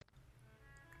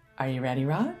Are you ready,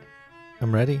 Rod?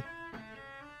 I'm ready.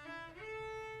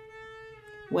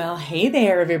 Well, hey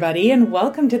there, everybody, and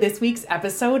welcome to this week's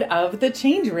episode of The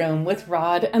Change Room with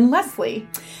Rod and Leslie.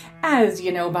 As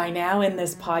you know by now, in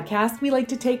this podcast, we like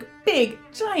to take big,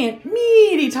 giant,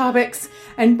 meaty topics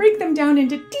and break them down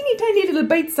into teeny tiny little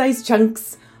bite-sized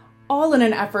chunks, all in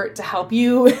an effort to help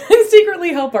you and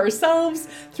secretly help ourselves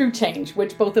through change,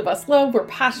 which both of us love. We're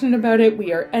passionate about it.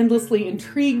 We are endlessly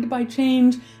intrigued by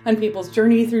change and people's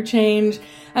journey through change.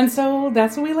 And so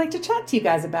that's what we like to chat to you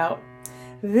guys about.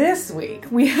 This week,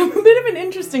 we have a bit of an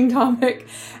interesting topic,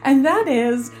 and that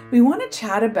is we want to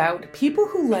chat about people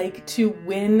who like to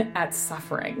win at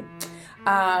suffering.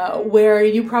 Where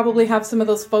you probably have some of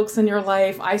those folks in your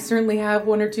life. I certainly have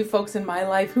one or two folks in my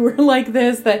life who are like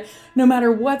this, that no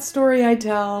matter what story I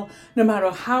tell, no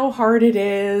matter how hard it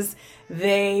is,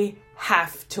 they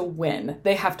have to win.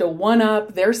 They have to one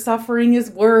up. Their suffering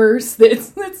is worse.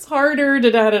 It's harder.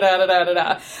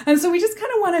 Da. And so we just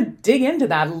kind of want to dig into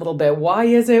that a little bit. Why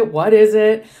is it? What is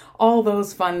it? All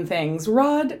those fun things.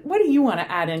 Rod, what do you want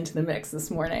to add into the mix this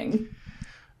morning?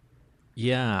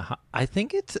 Yeah, I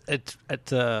think it's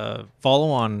a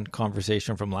follow-on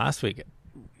conversation from last week,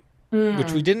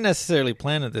 which we didn't necessarily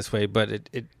plan it this way, but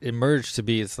it emerged to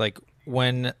be, it's like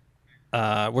when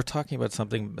we're talking about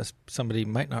something somebody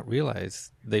might not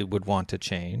realize they would want to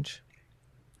change.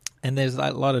 And there's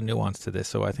a lot of nuance to this,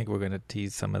 so I think we're going to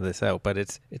tease some of this out. But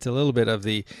it's a little bit of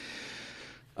the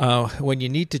when you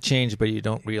need to change, but you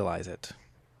don't realize it.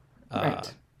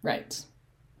 Right.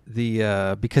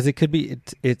 Because it could be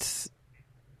it's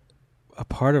a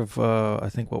part of I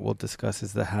think what we'll discuss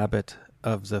is the habit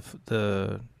of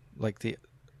the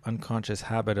unconscious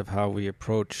habit of how we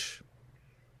approach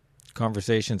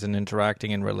conversations and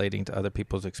interacting and relating to other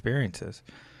people's experiences.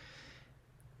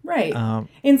 Right.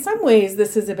 In some ways,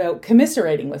 this is about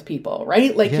commiserating with people,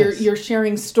 right? Like yes. you're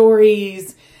sharing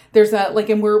stories. There's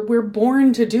and we're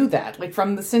born to do that. Like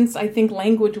since I think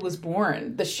language was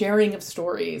born, the sharing of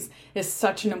stories is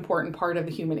such an important part of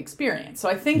the human experience. So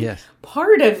I think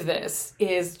part of this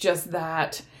is just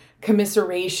that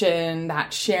commiseration,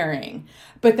 that sharing.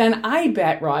 But then I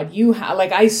bet, Rod, you have, I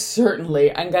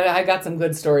got some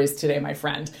good stories today, my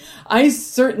friend. I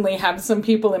certainly have some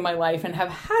people in my life and have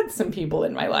had some people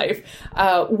in my life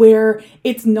where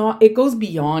it goes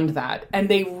beyond that, and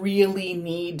they really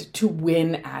need to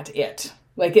win at it.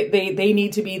 They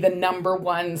need to be the number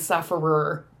one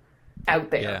sufferer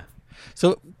out there. Yeah.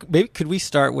 So maybe could we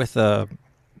start with an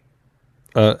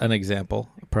example,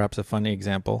 perhaps a funny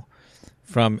example?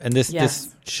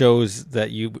 This shows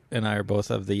that you and I are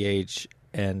both of the age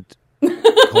and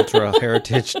cultural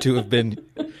heritage to have been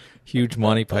huge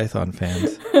Monty Python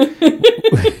fans.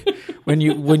 When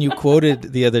you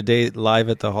quoted the other day live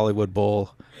at the Hollywood Bowl,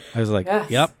 I was like,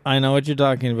 Yep, I know what you're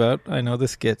talking about. I know the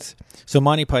skits. So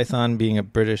Monty Python being a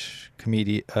British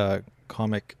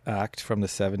comic act from the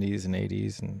 70s and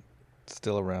 80s and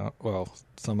still around. Well,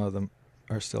 some of them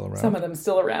are still around. Some of them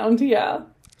still around, yeah.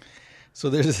 So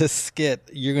there's a skit.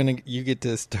 You get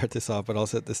to start this off, but I'll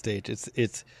set the stage.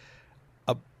 It's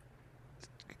a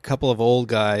couple of old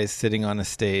guys sitting on a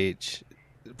stage,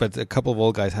 but a couple of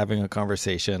old guys having a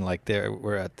conversation. Like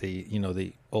we're at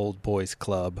the old boys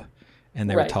club, and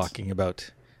they were talking about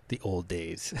the old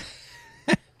days.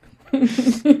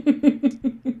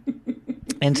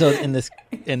 And so in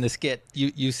the skit,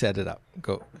 you set it up.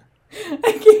 Go.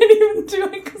 I can't even do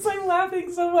it because I'm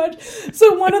laughing so much.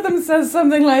 So one of them says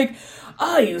something like,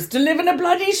 "I used to live in a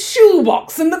bloody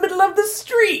shoebox in the middle of the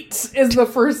street," is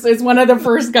one of the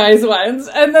first guy's ones.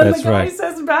 And then the guy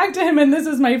says back to him, and this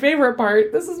is my favorite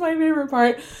part.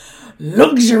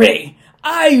 "Luxury.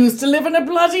 I used to live in a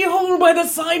bloody hole by the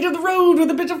side of the road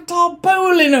with a bit of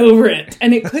tarpaulin over it."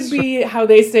 And it could be how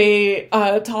they say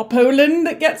tarpaulin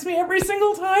that gets me every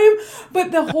single time.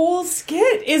 But the whole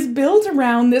skit is built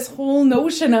around this whole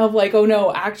notion of oh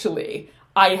no, actually,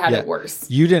 I had it worse.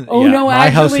 You didn't. Oh no,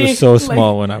 my house was so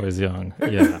small when I was young.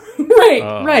 Yeah.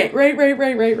 Right.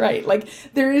 Like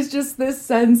there is just this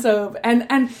sense of and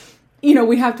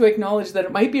we have to acknowledge that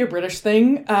it might be a British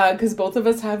thing because both of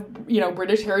us have,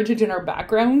 British heritage in our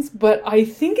backgrounds. But I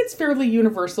think it's fairly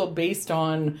universal based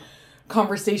on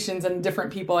conversations and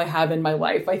different people I have in my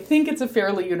life. I think it's a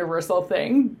fairly universal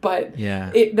thing. But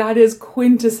that is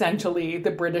quintessentially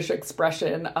the British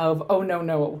expression of, oh,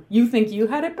 no, you think you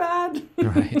had it bad?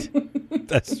 Right.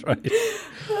 That's right.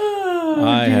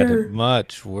 I had it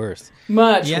much worse.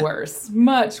 Much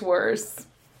worse.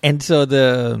 And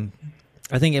so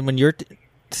I think when your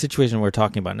situation we're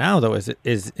talking about now, though,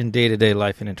 is in day-to-day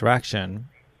life and interaction,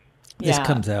 this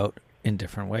comes out in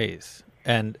different ways.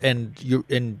 And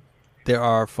there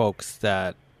are folks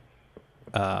that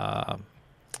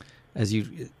as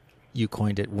you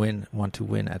coined it, want to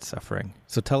win at suffering.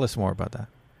 So tell us more about that.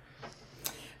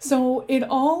 So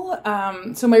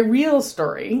so my real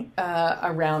story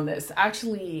around this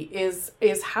actually is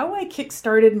how I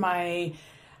kickstarted my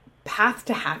path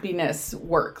to happiness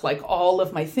work, like all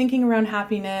of my thinking around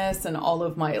happiness and all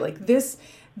of my, like, this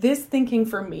thinking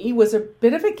for me was a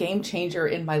bit of a game changer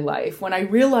in my life when I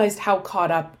realized how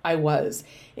caught up I was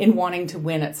in wanting to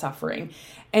win at suffering.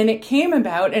 And it came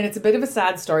about, and it's a bit of a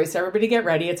sad story, so everybody get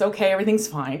ready. It's okay. Everything's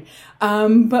fine.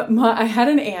 But I had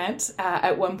an aunt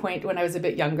at one point when I was a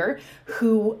bit younger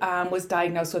who was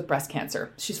diagnosed with breast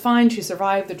cancer. She's fine. She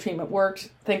survived. The treatment worked.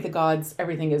 Thank the gods.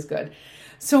 Everything is good.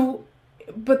 So,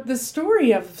 but the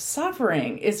story of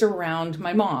suffering is around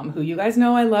my mom, who you guys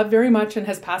know I love very much and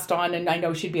has passed on. And I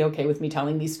know she'd be okay with me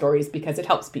telling these stories because it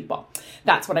helps people.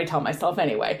 That's what I tell myself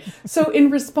anyway. So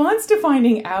in response to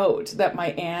finding out that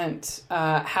my aunt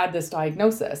had this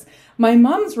diagnosis, my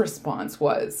mom's response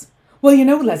was, well, you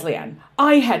know, Leslie Ann,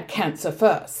 I had cancer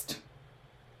first.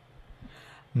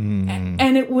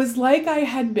 And it was like I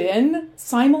had been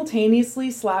simultaneously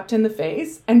slapped in the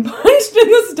face and punched in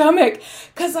the stomach,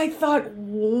 because I thought,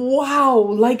 wow,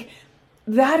 like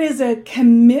that is a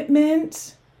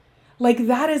commitment. Like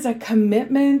that is a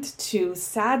commitment to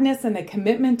sadness and a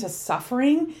commitment to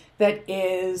suffering that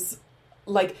is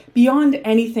like beyond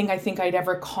anything I think I'd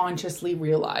ever consciously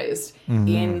realized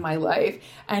in my life.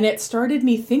 And it started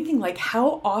me thinking, like,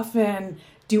 how often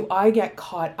do I get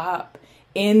caught up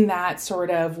in that sort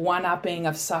of one-upping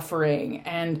of suffering?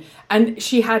 And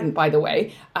she hadn't, by the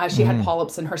way, she had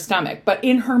polyps in her stomach, but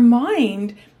in her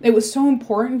mind, it was so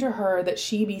important to her that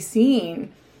she be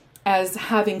seen as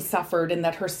having suffered and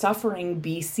that her suffering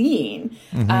be seen.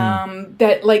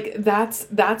 That like,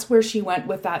 that's where she went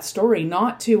with that story,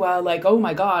 not to like, oh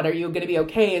my God, are you going to be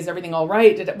okay? Is everything all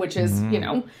right? Which is, you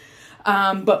know,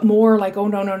 but more like, oh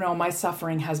no, my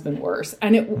suffering has been worse.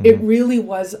 And it really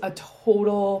was a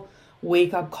total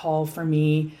wake-up call for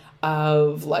me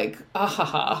of like,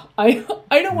 I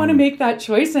don't want to make that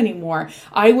choice anymore.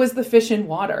 I was the fish in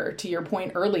water, to your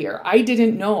point earlier. I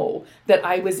didn't know that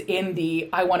I was in the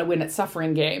I want to win at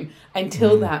suffering game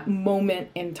until that moment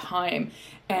in time.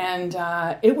 And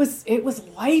it was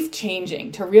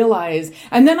life-changing to realize.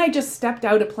 And then I just stepped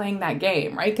out of playing that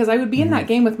game, right? Because I would be in that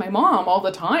game with my mom all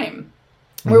the time,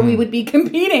 where we would be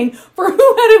competing for who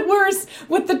had it worse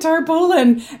with the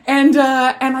tarpaulin. And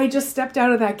I just stepped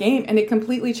out of that game, and it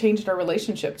completely changed our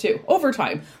relationship too, over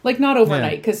time. Like, not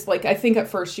overnight, because like I think at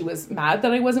first she was mad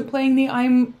that I wasn't playing the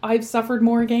I've suffered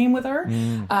more game with her.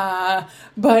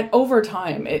 But over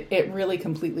time, it really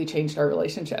completely changed our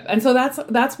relationship. And so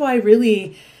that's why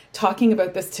really talking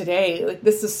about this today, like,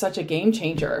 this is such a game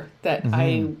changer that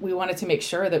we wanted to make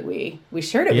sure that we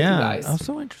shared it with you guys. Oh,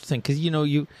 so interesting. Because, you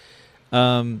know,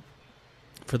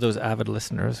 for those avid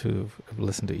listeners who have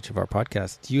listened to each of our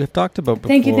podcasts, you have talked about before.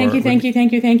 Thank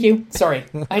you. Sorry,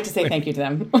 I had to say thank you to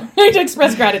them. I had to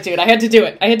express gratitude. I had to do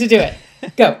it.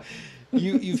 Go.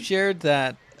 You've shared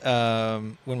that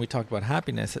when we talked about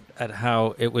happiness, at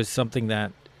how it was something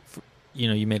that, you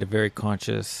know, you made a very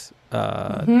conscious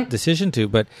decision to.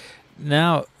 But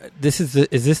now, is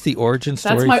this the origin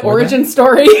story? That's my origin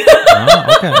story.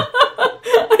 Oh, okay.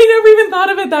 I never even thought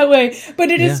of it that way, but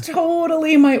it is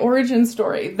totally my origin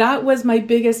story. That was my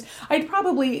biggest, I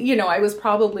was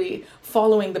probably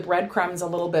following the breadcrumbs a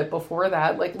little bit before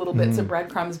that, like little bits of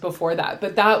breadcrumbs before that.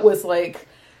 But that was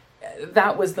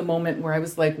the moment where I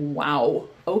was like, wow,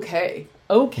 okay.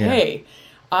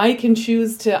 I can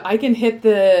hit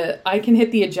the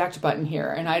eject button here,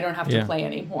 and I don't have to play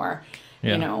anymore.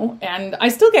 You know, and I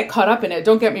still get caught up in it.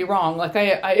 Don't get me wrong. Like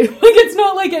I like, it's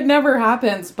not like it never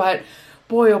happens, but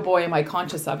boy, oh boy, am I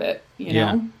conscious of it, you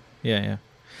know? Yeah.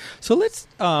 So let's,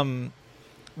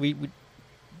 we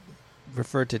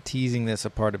refer to teasing this a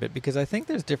part of it, because I think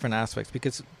there's different aspects.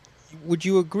 Because would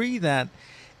you agree that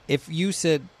if you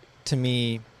said to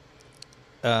me,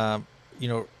 you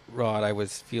know, Rod, I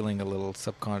was feeling a little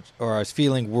subconscious, or I was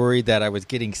feeling worried that I was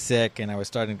getting sick and I was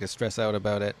starting to stress out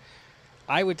about it,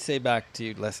 I would say back to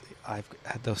you, Leslie, I've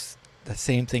had the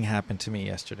same thing happened to me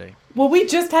yesterday. Well, we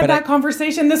just had that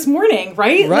conversation this morning,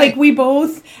 right? Like we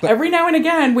both, every now and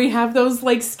again, we have those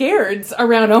like scares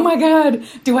around, oh my God,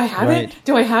 do I have it?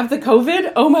 Do I have the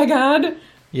COVID? Oh my God.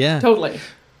 Yeah. Totally.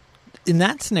 In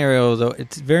that scenario, though,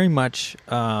 it's very much,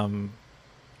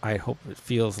 I hope it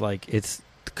feels like it's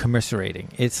commiserating.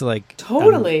 It's like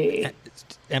totally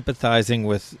empathizing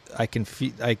with, I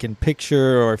can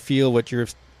picture or feel what you're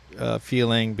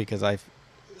feeling, because I've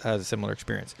had a similar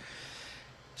experience.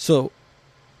 So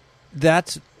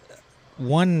that's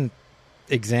one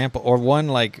example or one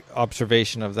like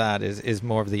observation of that is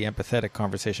more of the empathetic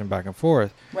conversation back and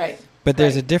forth. Right. But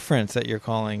there's a difference that you're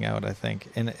calling out, I think.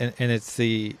 And it's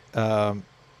the,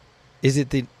 is it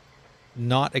the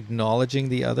not acknowledging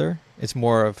the other? It's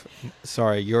more of,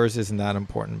 sorry, yours isn't that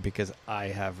important because I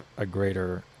have a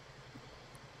greater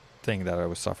thing that I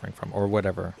was suffering from or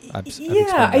whatever. I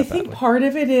think part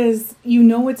of it is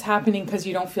it's happening because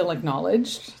you don't feel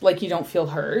acknowledged, like you don't feel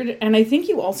heard. And I think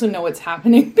you also know it's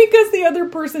happening because the other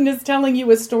person is telling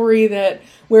you a story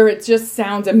where it just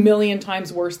sounds a million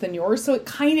times worse than yours. So it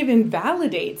kind of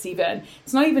invalidates even.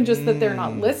 It's not even just that they're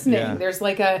not listening. Yeah. There's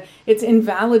it's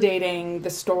invalidating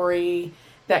the story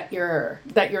that you're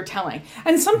telling.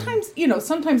 And sometimes,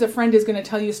 sometimes a friend is going to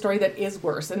tell you a story that is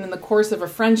worse. And in the course of a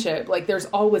friendship, like there's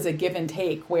always a give and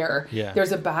take where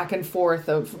there's a back and forth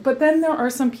but then there are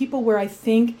some people where I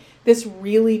think this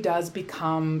really does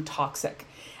become toxic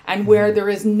and where there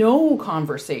is no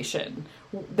conversation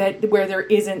where there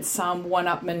isn't some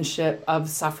one-upmanship of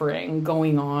suffering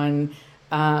going on.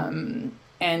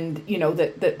 And,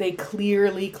 that they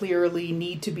clearly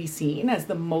need to be seen as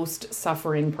the most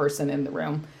suffering person in the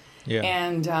room. Yeah.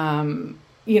 And,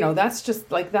 that's just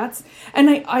and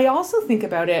I also think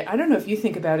about it. I don't know if you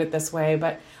think about it this way,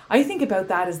 but I think about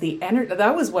that as the energy.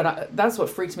 That's what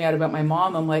freaks me out about my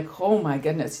mom. I'm like, oh my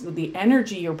goodness, the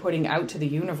energy you're putting out to the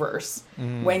universe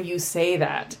when you say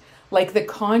that. Like the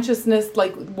consciousness,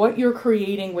 like what you're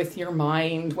creating with your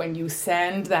mind when you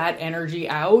send that energy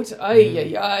out.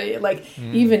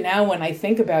 Even now when I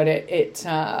think about it,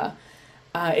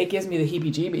 it gives me the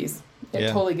heebie-jeebies. It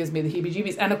totally gives me the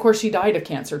heebie-jeebies. And of course she died of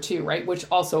cancer too, right? Which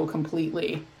also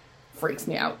completely freaks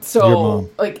me out. So your mom.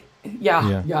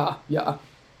 Yeah.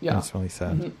 That's really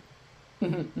sad.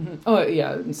 Mm-hmm. Oh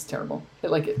yeah, it's terrible. We're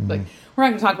not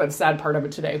going to talk about the sad part of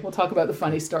it today. We'll talk about the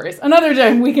funny stories another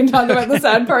time. We can talk about the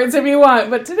sad parts if you want,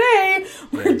 but today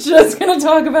we're just going to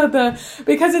talk about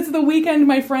because it's the weekend,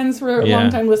 my friends, for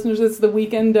longtime listeners, it's the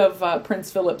weekend of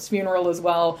Prince Philip's funeral as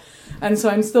well, and so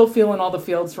I'm still feeling all the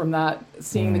feels from that.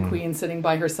 Seeing the Queen sitting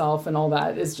by herself and all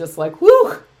that is just like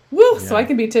woo. Yeah. So I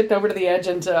can be tipped over to the edge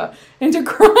into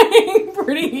crying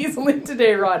pretty easily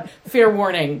today, Rod. Fair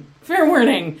warning.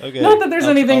 Okay. Not that there's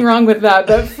anything wrong with that,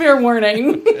 but fair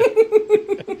warning.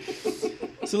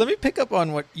 So let me pick up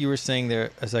on what you were saying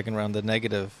there a second around the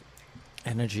negative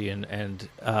energy and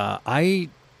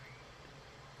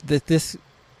this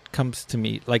comes to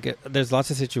me like there's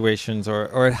lots of situations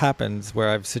or it happens where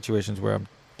I have situations where I'm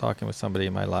talking with somebody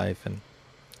in my life and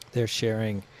they're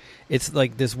sharing. It's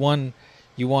like this one.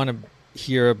 You want to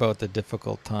hear about the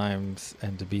difficult times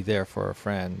and to be there for a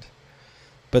friend.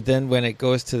 But then when it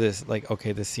goes to this, like,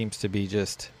 okay, this seems to be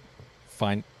just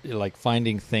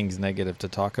finding things negative to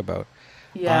talk about.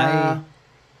 Yeah.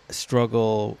 I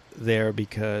struggle there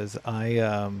because I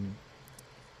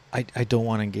don't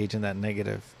want to engage in that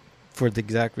negative for the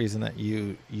exact reason that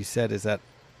you said is that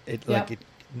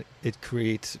it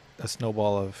creates a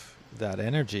snowball of that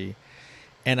energy.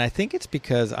 And I think it's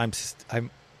because I'm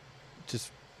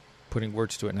just putting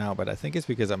words to it now, but I think it's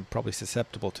because I'm probably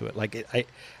susceptible to it. Like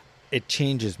it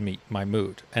changes my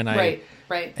mood, and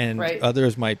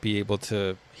others might be able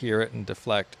to hear it and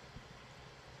deflect,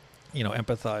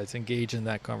 empathize, engage in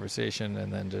that conversation,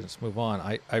 and then just move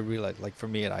on. I realize, like for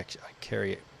me, I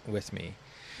carry it with me.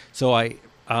 So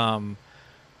and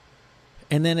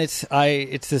then it's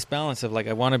this balance of like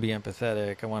I want to be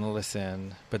empathetic, I want to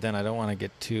listen, but then I don't want to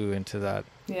get too into that.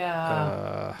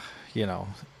 Yeah.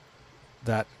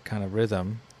 That kind of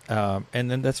rhythm, and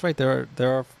then that's right. There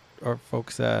are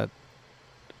folks that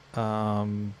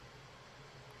have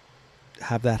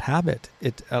that habit.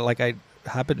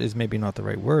 Habit is maybe not the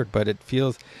right word, but it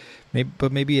feels,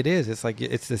 maybe it is. It's like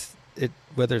it's this.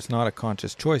 Whether it's not a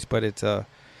conscious choice, but it's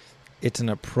an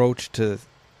approach to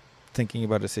thinking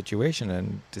about a situation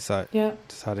and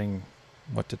deciding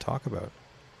what to talk about.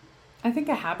 I think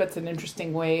a habit's an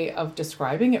interesting way of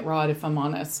describing it, Rod, if I'm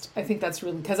honest. I think that's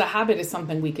really, because a habit is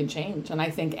something we can change. And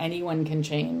I think anyone can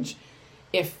change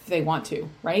if they want to,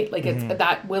 right? Like it's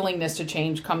that willingness to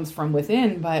change comes from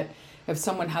within. But if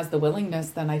someone has the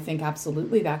willingness, then I think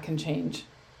absolutely that can change.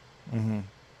 Mm-hmm.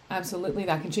 Absolutely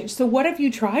that can change. So what have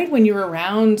you tried when you were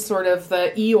around sort of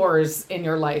the Eeyores in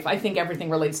your life? I think everything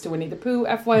relates to Winnie the Pooh,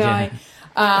 FYI.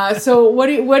 Yeah. So what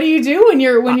do you do when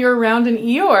you're around an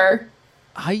Eeyore?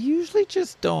 I usually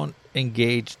just don't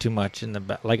engage too much in the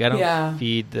back. Like I don't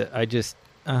feed I just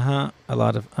a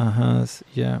lot of uh-huhs.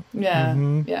 Yeah. Yeah.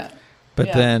 Mm-hmm. Yeah.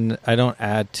 But then I don't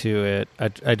add to it.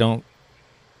 I don't.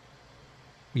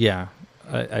 Yeah.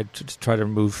 I just try to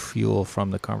remove fuel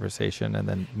from the conversation and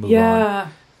then move on.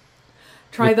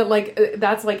 try that, like,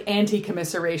 that's like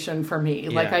anti-commiseration for me.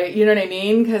 Yeah. Like, you know what I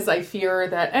mean? Because I fear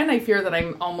that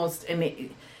I'm almost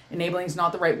enabling is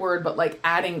not the right word, but like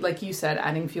adding, like you said,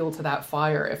 adding fuel to that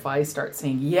fire. If I start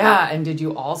saying, yeah, and did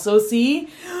you also see?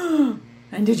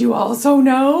 And did you also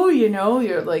know? You know,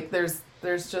 you're like, there's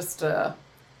just a...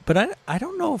 But I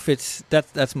don't know if it's,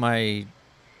 that's my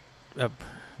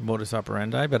modus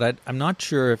operandi, but I'm not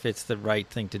sure if it's the right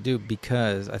thing to do,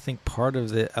 because I think part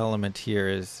of the element here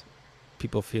is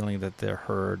people feeling that they're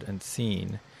heard and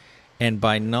seen. And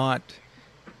by not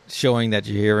showing that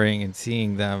you're hearing and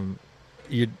seeing them,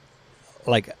 you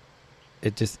like,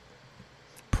 it just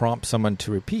prompts someone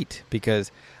to repeat,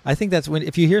 because I think that's when,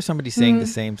 if you hear somebody saying the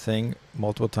same thing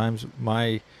multiple times,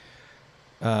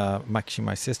 actually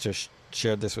my sister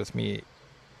shared this with me.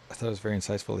 I thought it was very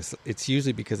insightful. It's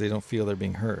usually because they don't feel they're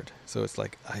being heard. So it's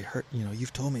like, I heard,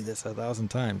 you've told me this 1,000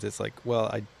 times. It's like,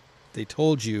 well, they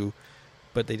told you,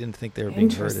 but they didn't think they were being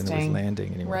heard, and it was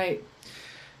landing anyway.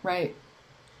 Right.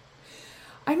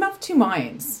 I'm of two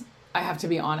minds. I have to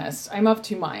be honest. I'm of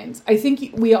two minds. I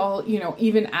think we all,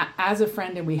 even as a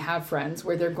friend, and we have friends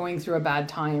where they're going through a bad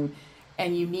time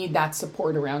and you need that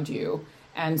support around you.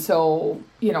 And so,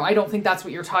 I don't think that's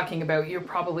what you're talking about. You're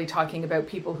probably talking about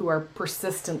people who are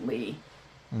persistently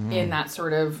in that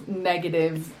sort of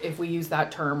negative, if we use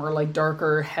that term, or like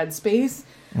darker headspace.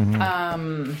 I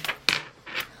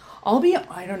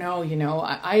don't know,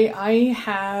 I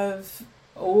have...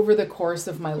 over the course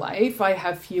of my life, I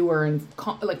have fewer and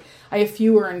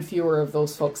fewer of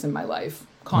those folks in my life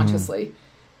consciously,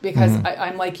 because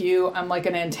I'm like you, I'm like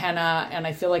an antenna, and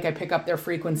I feel like I pick up their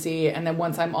frequency, and then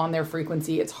once I'm on their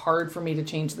frequency, it's hard for me to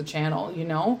change the channel,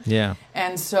 Yeah.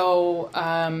 And so,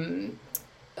 I'm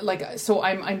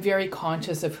very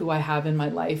conscious of who I have in my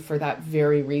life for that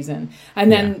very reason.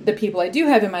 And then the people I do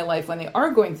have in my life, when they are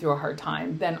going through a hard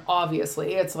time, then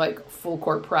obviously it's like full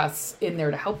court press in there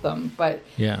to help them. But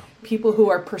people who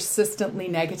are persistently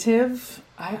negative,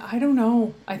 I don't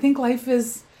know. I think life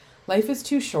is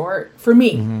too short for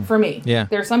me. For me,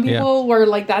 there are some people where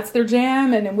like that's their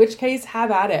jam, and in which case,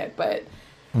 have at it. But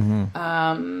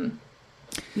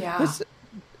Let's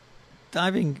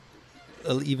diving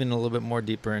even a little bit more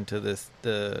deeper into this,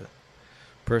 the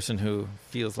person who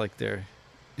feels like they're,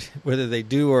 whether they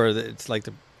do or it's like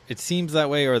it seems that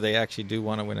way, or they actually do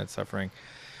want to win at suffering.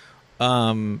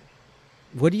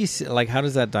 What do you see? Like, how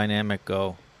does that dynamic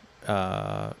go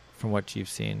from what you've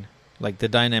seen? Like the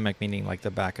dynamic meaning like the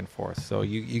back and forth. So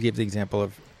you gave the example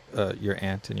of your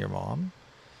aunt and your mom.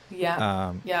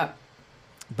 Yeah.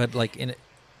 But like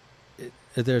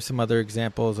are there some other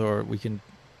examples, or we can,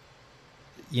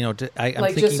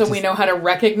 I'm just so we know how to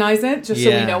recognize it, just so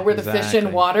we know we're the fish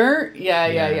in water.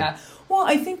 Yeah. Well,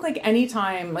 I think like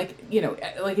anytime, like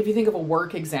if you think of a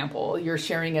work example, you're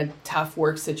sharing a tough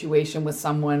work situation with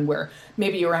someone where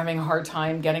maybe you were having a hard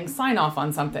time getting sign off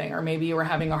on something, or maybe you were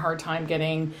having a hard time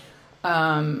getting,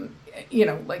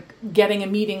 like getting a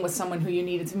meeting with someone who you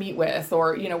needed to meet with,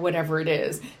 or, whatever it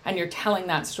is. And you're telling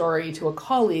that story to a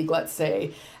colleague, let's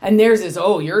say, and theirs is,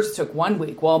 oh, yours took 1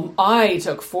 week. Well, I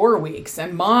took 4 weeks,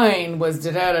 and mine was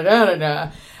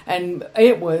da-da-da-da-da-da. And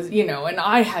it was, and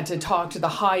I had to talk to the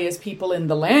highest people in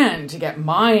the land to get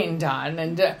mine done.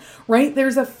 And, right,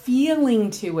 there's a feeling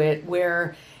to it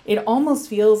where it almost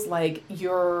feels like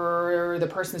the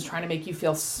person is trying to make you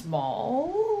feel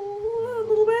small a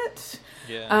little bit.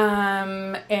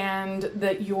 And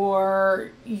that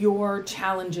your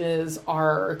challenges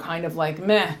are kind of like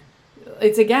meh.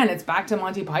 It's back to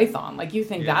Monty Python. Like, you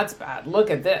think that's bad. Look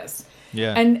at this.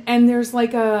 Yeah. And there's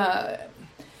like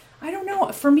I don't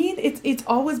know. For me, it's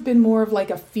always been more of like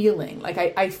a feeling. Like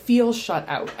I feel shut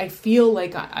out. I feel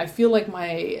like my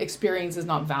experience is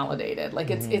not validated. Like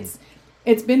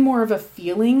it's been more of a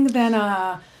feeling than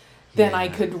I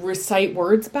could recite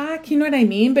words back. You know what I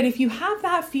mean? But if you have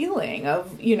that feeling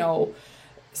of,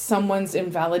 someone's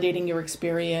invalidating your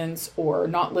experience, or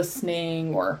not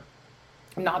listening, or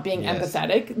not being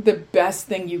empathetic, the best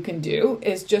thing you can do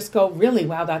is just go, really,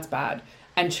 wow, that's bad,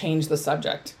 and change the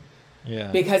subject.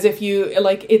 Yeah. Because if you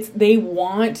they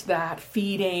want that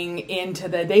feeding into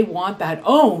they want that,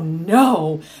 oh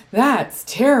no, that's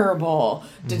terrible.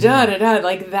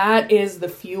 Like that is the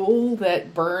fuel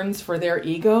that burns for their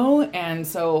ego. And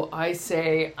so I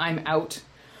say, I'm out.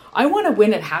 I want to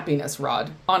win at happiness,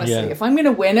 Rod. Honestly, if I'm going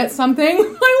to win at something, I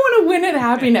want to win at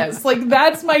happiness. Like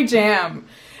that's my jam.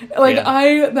 Like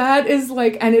that is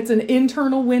like, and it's an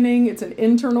internal winning. It's an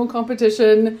internal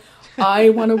competition. I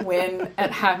want to win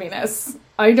at happiness.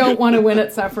 I don't want to win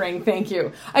at suffering. Thank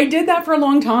you. I did that for a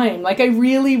long time. Like I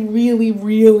really, really,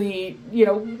 really,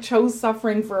 chose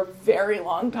suffering for a very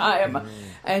long time.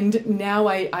 And now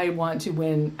I want to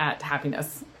win at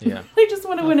happiness. Yeah. I just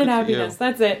want to win at happiness.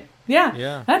 That's it.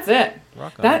 Yeah. That's it.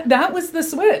 Rock on. That was the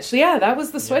switch. Yeah, that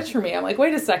was the switch for me. I'm like,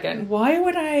 wait a second. Why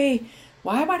would I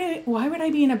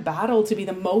be in a battle to be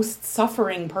the most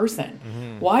suffering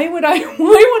person? Why would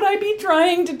I be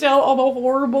trying to tell all the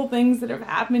horrible things that have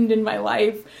happened in my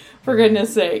life? For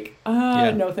goodness sake.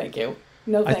 No, thank you.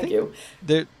 No, thank you.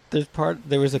 There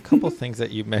was a couple things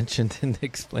that you mentioned in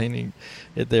explaining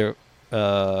it there,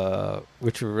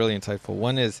 which were really insightful.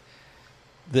 One is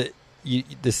the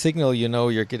signal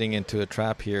you're getting into a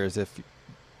trap here is if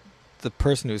the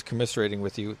person who's commiserating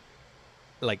with you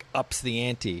like ups the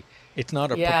ante. It's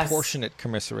not a proportionate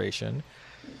commiseration.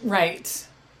 Right.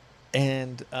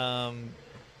 And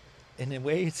in a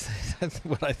way, it's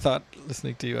what I thought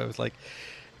listening to you. I was like,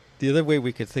 the other way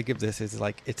we could think of this is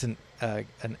like it's an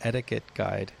etiquette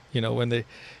guide. When they,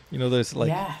 there's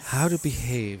like how to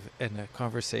behave in a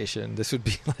conversation. This would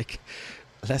be like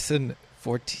lesson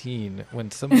 14.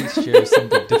 When somebody shares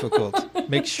something difficult,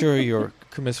 make sure your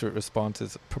commiserate response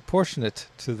is proportionate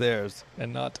to theirs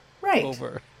and not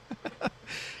over.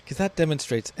 Because that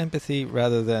demonstrates empathy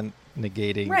rather than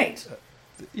negating. Right.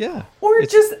 Yeah. Or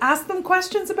just ask them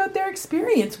questions about their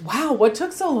experience. Wow, what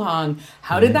took so long?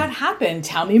 How did that happen?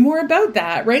 Tell me more about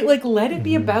that, right? Like, let it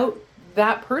be about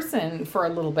that person for a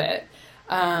little bit.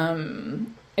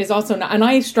 Is also not, and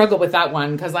I struggle with that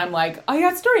one because I'm like, I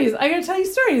got stories. I got to tell you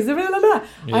stories. Blah, blah, blah.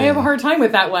 Yeah. I have a hard time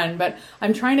with that one, but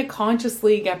I'm trying to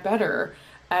consciously get better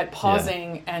at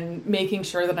pausing and making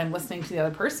sure that I'm listening to the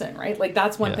other person, right? Like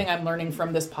that's one thing I'm learning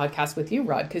from this podcast with you,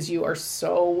 Rod, because you are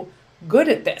so good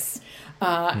at this.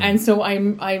 And so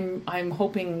I'm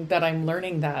hoping that I'm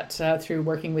learning that through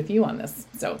working with you on this.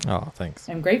 So thanks.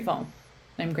 I'm grateful.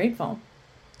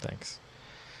 Thanks.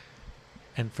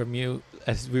 And from you,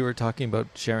 as we were talking about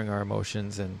sharing our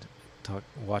emotions and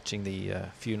watching the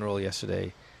funeral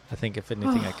yesterday, I think if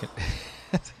anything I can...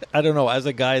 I don't know. As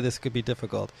a guy, this could be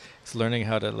difficult. It's learning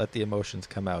how to let the emotions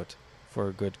come out for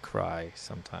a good cry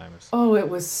sometimes. Oh, it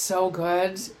was so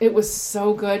good. It was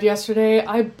so good yesterday.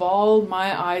 I bawled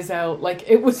my eyes out. Like,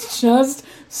 it was just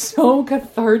so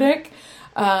cathartic.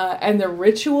 And the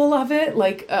ritual of it,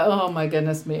 like, oh my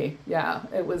goodness me. Yeah,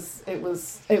 it was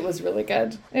really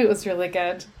good. It was really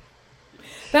good.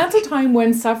 That's a time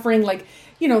when suffering, like,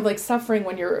 suffering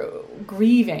when you're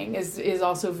grieving is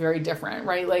also very different,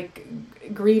 right? Like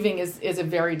grieving is a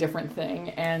very different thing.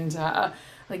 And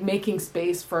like making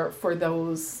space for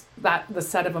those, the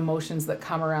set of emotions that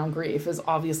come around grief is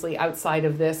obviously outside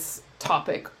of this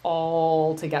topic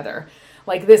altogether.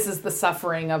 Like this is the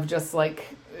suffering of just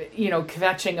like,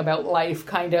 kvetching about life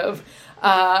kind of,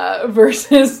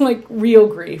 versus like real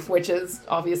grief, which is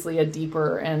obviously a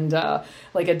deeper and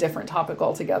like a different topic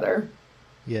altogether.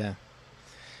 Yeah.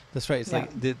 That's right. It's like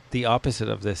the opposite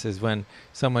of this is when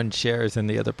someone shares and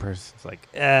the other person's like,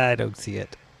 I don't see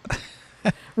it.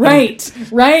 Right.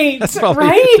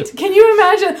 Can you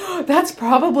imagine? That's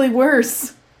probably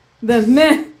worse. The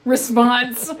meh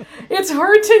response. It's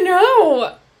hard to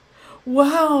know.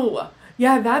 Wow.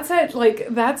 Yeah, that's at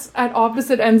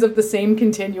opposite ends of the same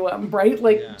continuum, right?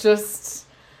 Like just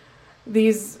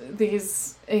these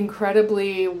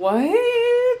incredibly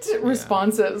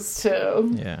responses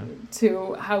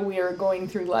to how we are going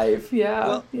through life.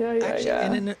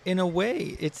 And in a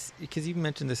way, it's because you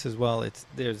mentioned this as well.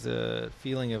 There's a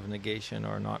feeling of negation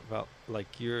or not like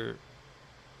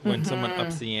when someone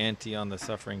ups the ante on the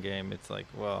suffering game. It's like,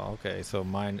 well, okay, so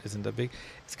mine isn't a big.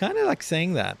 It's kind of like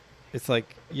saying that. It's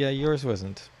like, yeah, yours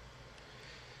wasn't.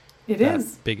 It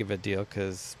is big of a deal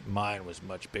because mine was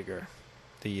much bigger.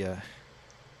 And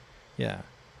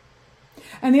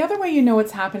the other way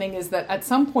it's happening is that at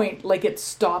some point, like, it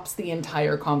stops the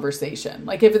entire conversation.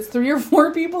 Like, if it's 3 or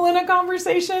 4 people in a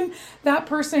conversation, that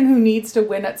person who needs to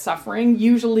win at suffering,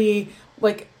 usually,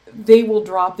 like, they will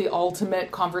drop the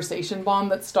ultimate conversation bomb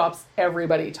that stops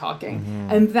everybody talking.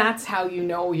 And that's how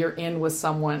you're in with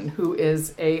someone who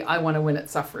is I want to win at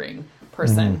suffering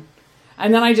person.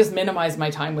 And then I just minimize my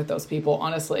time with those people,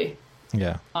 honestly.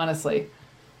 Yeah. Honestly.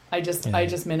 I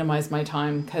just minimize my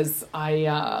time because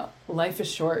life is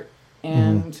short,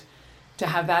 and to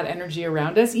have that energy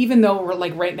around us, even though we're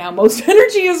like right now, most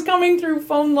energy is coming through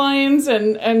phone lines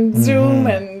and Zoom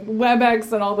and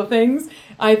WebEx and all the things.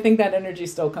 I think that energy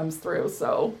still comes through.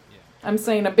 So I'm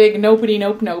saying a big nopety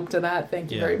nope to that.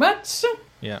 Thank you very much.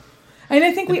 Yeah. And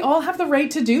I think we all have the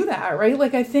right to do that, right?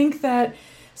 Like I think that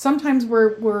sometimes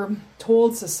we're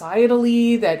told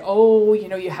societally that, oh, you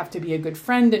know, you have to be a good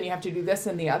friend and you have to do this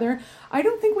and the other. I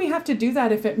don't think we have to do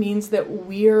that if it means that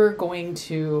we're going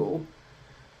to,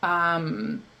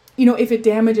 you know, if it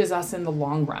damages us in the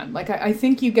long run. Like, I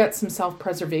think you get some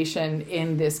self-preservation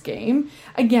in this game.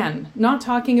 Again, not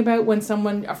talking about when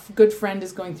a good friend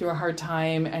is going through a hard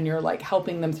time and you're like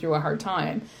helping them through a hard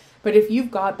time. But if you've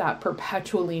got that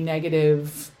perpetually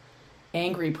negative,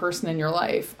 angry person in your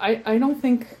life, I don't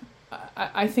think,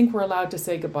 I think we're allowed to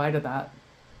say goodbye to that.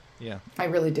 Yeah. I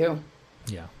really do.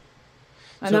 Yeah.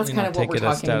 And certainly that's kind of what we're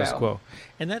talking status about. Quo.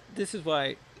 And this is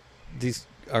why these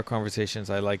are conversations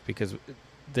I like, because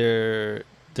there's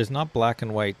not black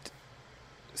and white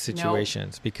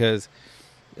situations. Nope. Because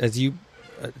as you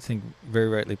I think very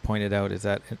rightly pointed out, is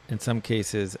that in some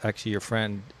cases, actually your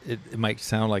friend, it might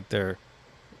sound like they're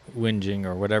whinging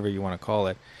or whatever you want to call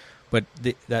it, but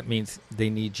that means they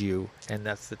need you, and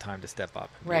that's the time to step up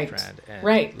and be a friend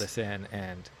and listen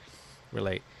and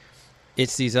relate.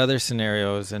 It's these other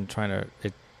scenarios and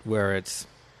where it's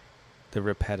the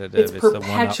repetitive, it's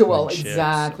perpetual,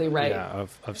 exactly right. Yeah,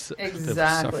 of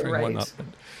exactly suffering right. one up.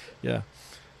 Yeah.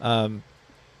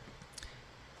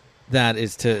 That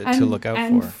is to look out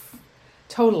for.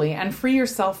 Totally. And free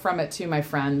yourself from it too, my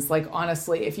friends. Like,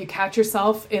 honestly, if you catch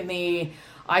yourself in the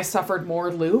I suffered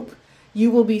more loop,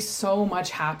 you will be so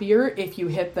much happier if you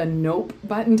hit the nope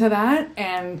button to that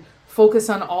and focus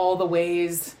on all the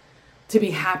ways to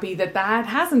be happy that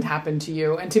hasn't happened to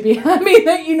you, and to be happy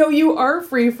that, you know, you are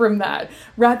free from that,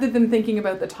 rather than thinking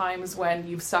about the times when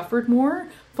you've suffered more.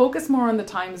 Focus more on the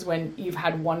times when you've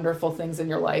had wonderful things in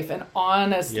your life. And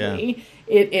honestly,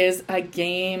 it is a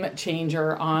game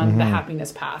changer on the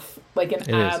happiness path, like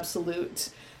an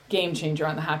absolute game changer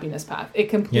on the happiness path. It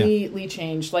completely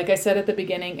changed. Like I said at the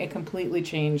beginning, it completely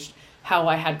changed how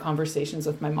I had conversations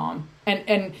with my mom,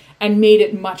 and made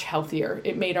it much healthier.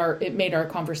 It made our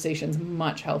conversations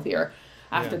much healthier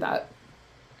after that.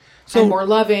 So, and more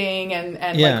loving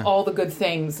and like all the good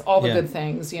things, good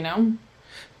things, you know?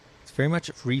 It's very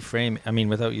much reframing. I mean,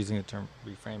 without using the term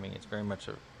reframing, it's very much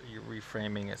you're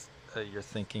reframing as you're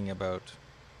thinking about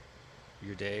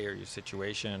your day or your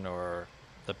situation or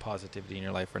the positivity in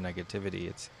your life or negativity.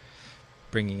 It's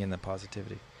bringing in the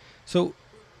positivity. So,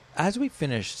 as we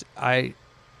finished, I'd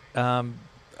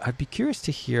be curious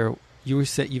to hear. You've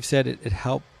said it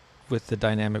helped with the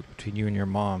dynamic between you and your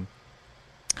mom.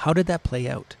 How did that play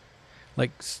out?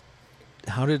 Like,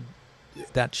 how did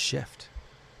that shift?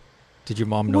 Did your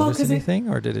mom notice anything,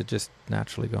 or did it just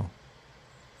naturally go?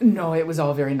 No, it was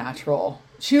all very natural.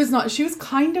 She was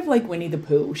kind of like Winnie the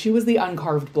Pooh. She was the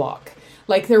uncarved block.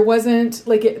 Like, there wasn't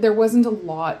a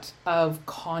lot of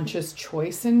conscious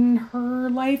choice in her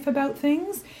life about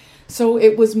things. So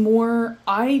it was more,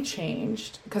 I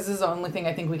changed, because this is the only thing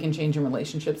I think we can change in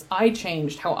relationships. I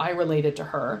changed how I related to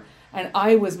her, and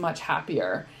I was much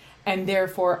happier, and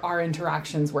therefore our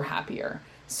interactions were happier.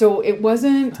 So it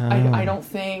wasn't, I don't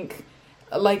think,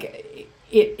 like,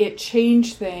 it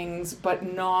changed things, but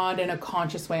not in a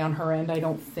conscious way on her end, I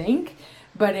don't think.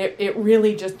 But it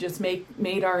really just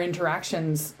made our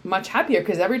interactions much happier,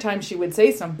 because every time she would say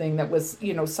something that was,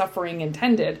 you know, suffering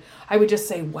intended, I would just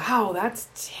say, wow, that's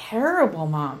terrible,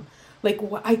 Mom. Like,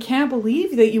 I can't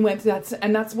believe that you went through that.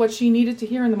 And that's what she needed to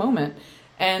hear in the moment.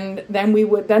 And then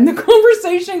the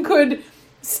conversation could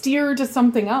steer to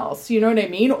something else, you know what I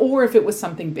mean? Or if it was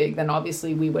something big, then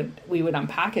obviously we would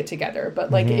unpack it together.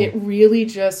 But like, it really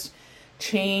just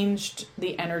changed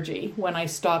the energy when I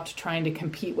stopped trying to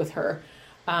compete with her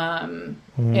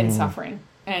in suffering.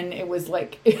 And it was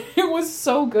like, it was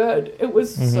so good. It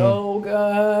was so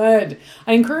good.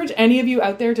 I encourage any of you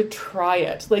out there to try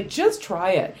it. Like, just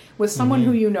try it with someone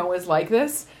who you know is like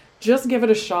this. Just give it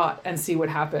a shot and see what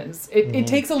happens. It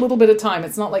takes a little bit of time.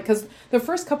 It's not like, because the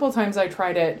first couple of times I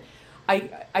tried it,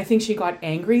 I think she got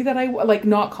angry that like,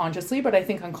 not consciously, but I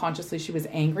think unconsciously she was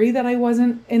angry that I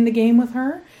wasn't in the game with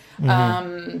her.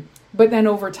 But then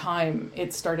over time,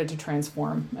 it started to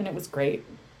transform, and it was great.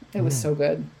 It was so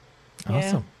good.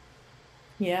 Awesome.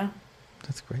 Yeah.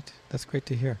 That's great. That's great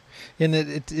to hear. And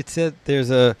it said there's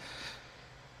a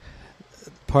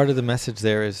part of the message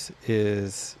there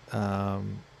is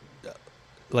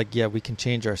like, yeah, we can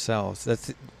change ourselves.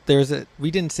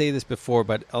 We didn't say this before,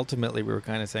 but ultimately we were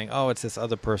kind of saying, oh, it's this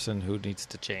other person who needs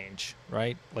to change,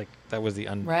 right? Like, that was the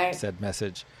unsaid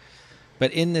message.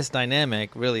 But in this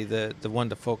dynamic, really, the one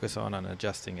to focus on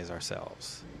adjusting is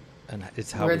ourselves, and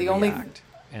it's how we react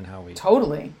and how we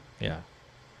totally. Yeah.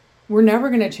 we're never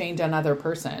going to change another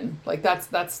person. Like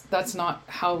that's not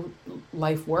how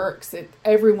life works.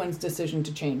 Everyone's decision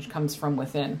to change comes from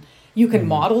within. You can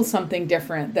model something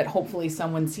different that hopefully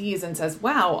someone sees and says,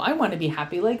 wow, I want to be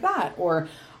happy like that. Or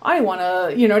I want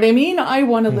to, you know what I mean? I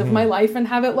want to live my life and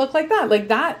have it look like that. Like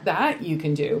that you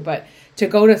can do. But to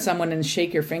go to someone and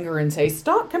shake your finger and say,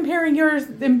 stop comparing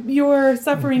your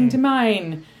suffering to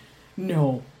mine.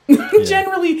 No. Yeah.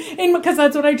 Generally, because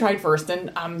that's what I tried first.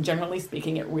 And generally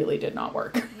speaking, it really did not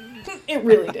work. It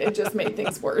really did. It just made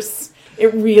things worse.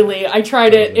 I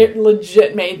tried it. It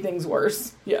legit made things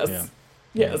worse. Yes. Yeah.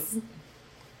 Yes.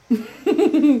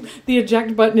 The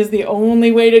eject button is the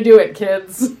only way to do it,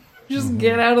 kids. Just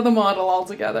get out of the model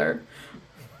altogether.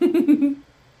 This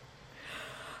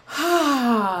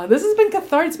has been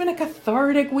cathartic. It's been a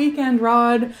cathartic weekend,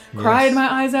 Rod. Yes. Cried my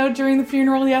eyes out during the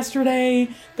funeral yesterday.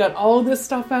 Got all this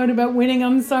stuff out about winning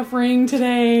on suffering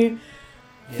today. Yeah.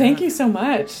 Thank you so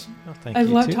much. Oh, I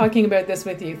love talking about this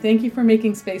with you. Thank you for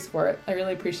making space for it. I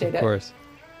really appreciate it. Of course.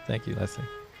 Thank you, Leslie.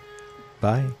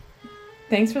 Bye.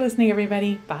 Thanks for listening,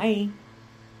 everybody. Bye.